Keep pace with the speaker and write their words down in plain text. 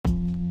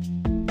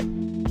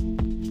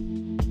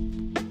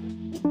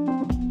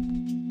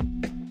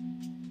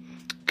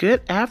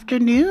Good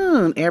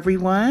afternoon,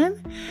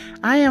 everyone.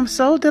 I am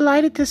so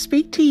delighted to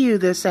speak to you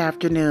this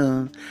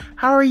afternoon.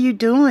 How are you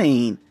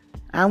doing?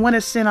 I want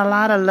to send a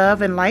lot of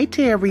love and light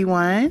to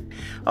everyone.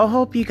 I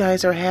hope you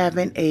guys are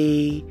having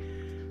a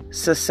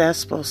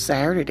successful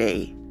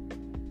Saturday.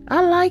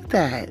 I like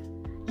that.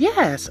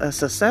 Yes, a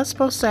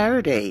successful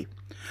Saturday.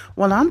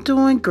 Well, I'm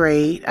doing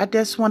great. I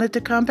just wanted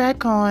to come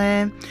back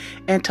on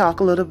and talk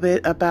a little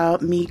bit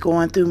about me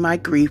going through my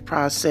grief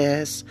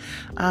process.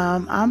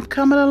 I'm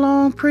coming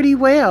along pretty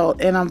well,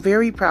 and I'm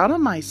very proud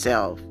of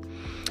myself.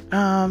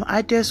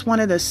 I just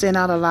wanted to send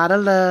out a lot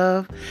of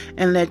love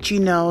and let you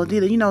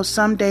know,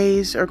 some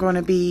days are going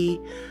to be,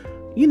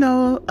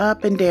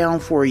 up and down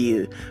for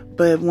you.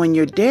 But when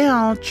you're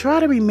down,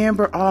 try to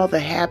remember all the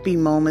happy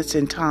moments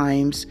and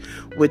times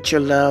with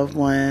your loved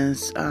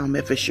ones.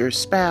 If it's your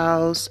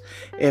spouse,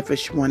 if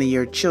it's one of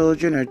your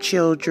children,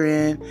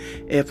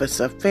 if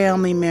it's a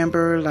family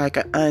member like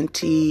an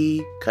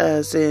auntie,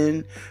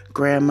 cousin,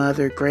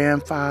 grandmother,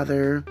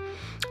 grandfather,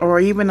 or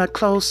even a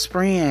close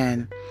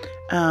friend.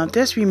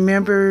 Just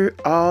remember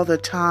all the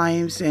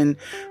times and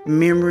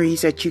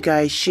memories that you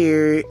guys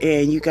shared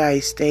and you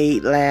guys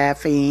stayed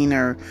laughing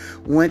or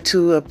went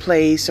to a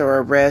place or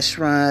a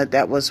restaurant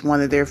that was one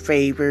of their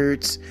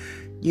favorites.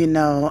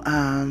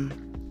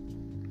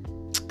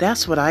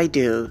 That's what I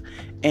do.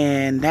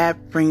 And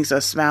that brings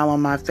a smile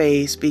on my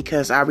face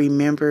because I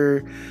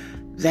remember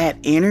that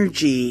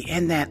energy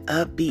and that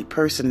upbeat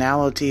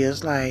personality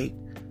is like,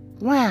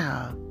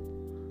 wow,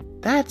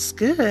 that's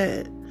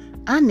good.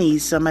 I need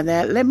some of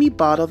that. Let me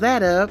bottle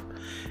that up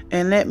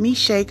and let me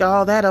shake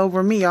all that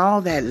over me, all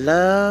that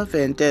love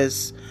and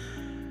just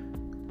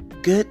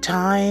good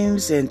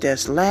times and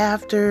just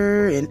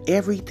laughter and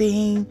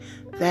everything.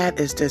 That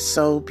is just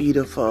so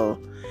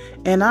beautiful.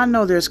 And I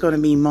know there's going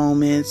to be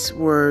moments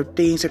where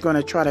things are going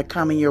to try to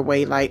come in your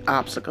way like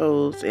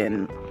obstacles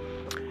and,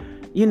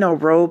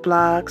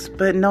 roadblocks.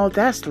 But no,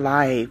 that's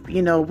life.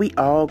 We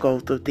all go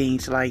through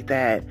things like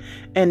that.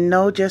 And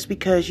no, just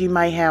because you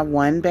might have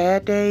one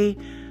bad day,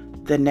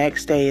 the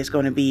next day is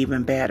going to be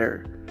even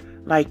better.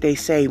 Like they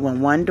say,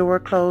 when one door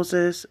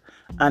closes,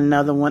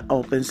 another one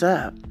opens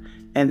up.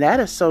 And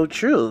that is so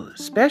true,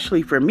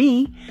 especially for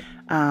me.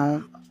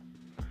 I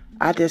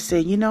just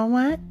said, you know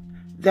what?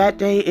 That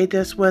day, it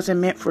just wasn't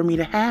meant for me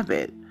to have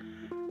it.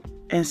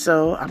 And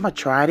so I'm going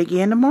to try it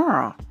again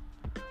tomorrow.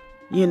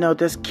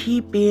 Just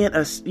keep being,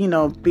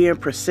 being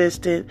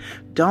persistent.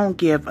 Don't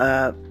give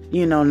up,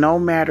 no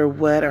matter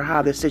what or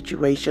how the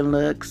situation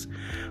looks.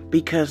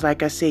 Because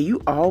like I said,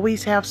 you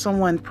always have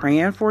someone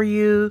praying for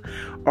you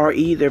or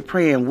either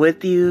praying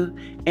with you.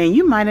 And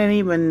you might not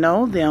even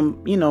know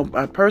them,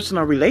 a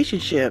personal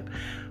relationship.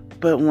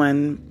 But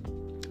when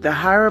the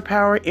higher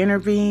power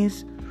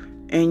intervenes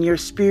and your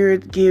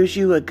spirit gives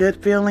you a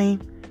good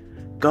feeling,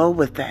 go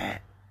with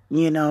that,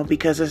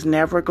 because it's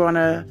never going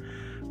to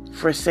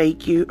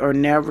forsake you or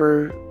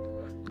never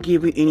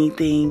give you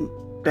anything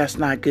that's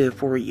not good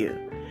for you.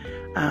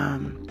 I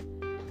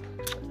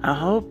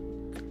hope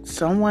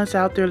someone's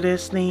out there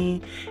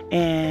listening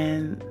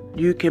and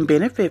you can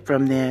benefit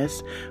from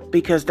this,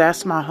 because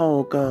that's my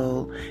whole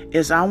goal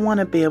is I want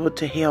to be able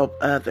to help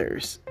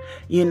others.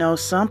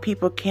 Some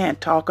people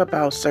can't talk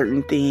about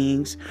certain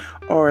things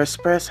or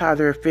express how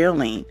they're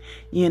feeling,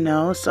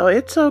 so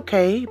it's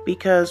okay,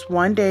 because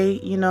one day,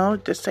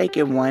 just take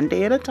it one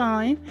day at a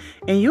time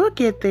and you'll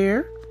get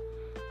there.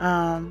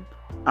 I'm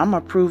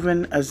a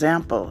proven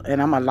example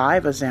and I'm a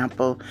live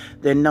example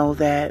that know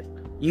that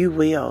you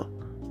will.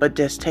 But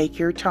just take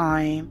your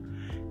time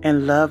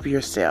and love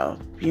yourself,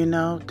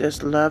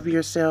 just love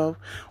yourself.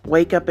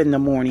 Wake up in the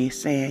morning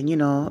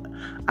saying,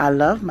 I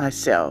love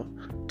myself.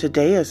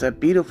 Today is a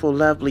beautiful,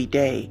 lovely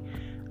day.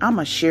 I'm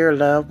going to share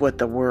love with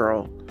the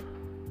world.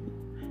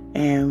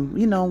 And,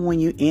 when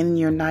you end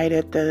your night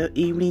at the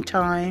evening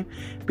time,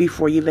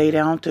 before you lay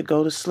down to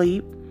go to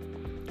sleep,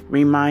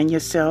 remind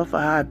yourself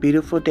how a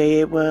beautiful day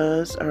it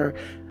was, or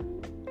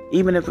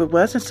even if it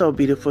wasn't so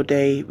beautiful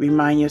day,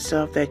 remind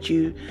yourself that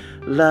you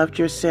loved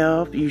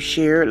yourself, you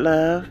shared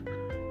love.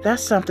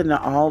 That's something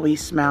to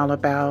always smile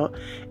about.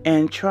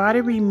 And try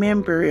to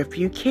remember, if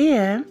you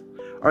can,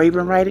 or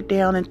even write it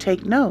down and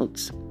take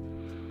notes.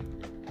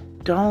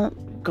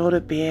 Don't go to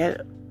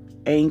bed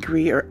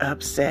angry or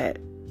upset.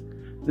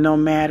 No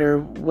matter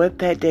what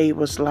that day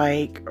was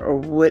like or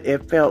what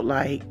it felt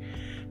like,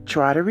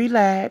 try to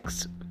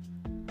relax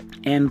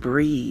and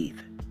breathe.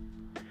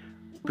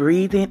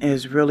 Breathing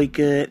is really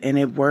good and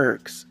it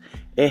works.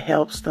 It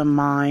helps the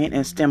mind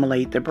and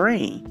stimulate the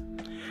brain.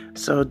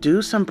 So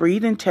do some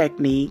breathing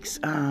techniques.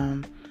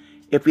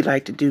 If you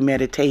like to do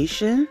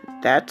meditation,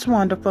 that's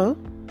wonderful,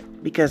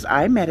 because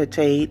I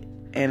meditate,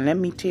 and let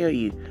me tell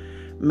you,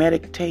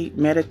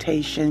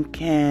 meditation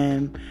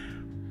can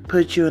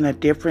put you in a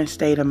different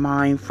state of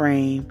mind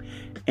frame,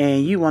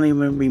 and you won't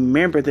even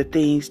remember the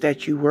things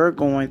that you were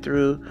going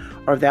through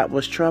or that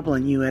was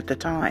troubling you at the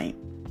time.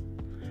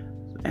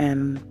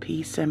 And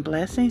peace and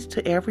blessings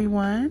to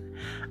everyone.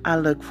 I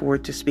look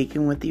forward to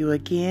speaking with you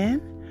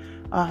again.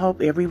 I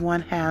hope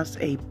everyone has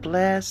a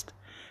blessed,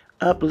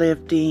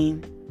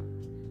 uplifting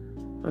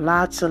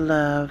lots of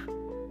love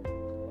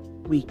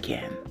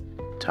weekend.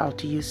 Talk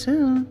to you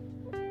soon.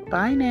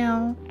 Bye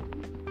now.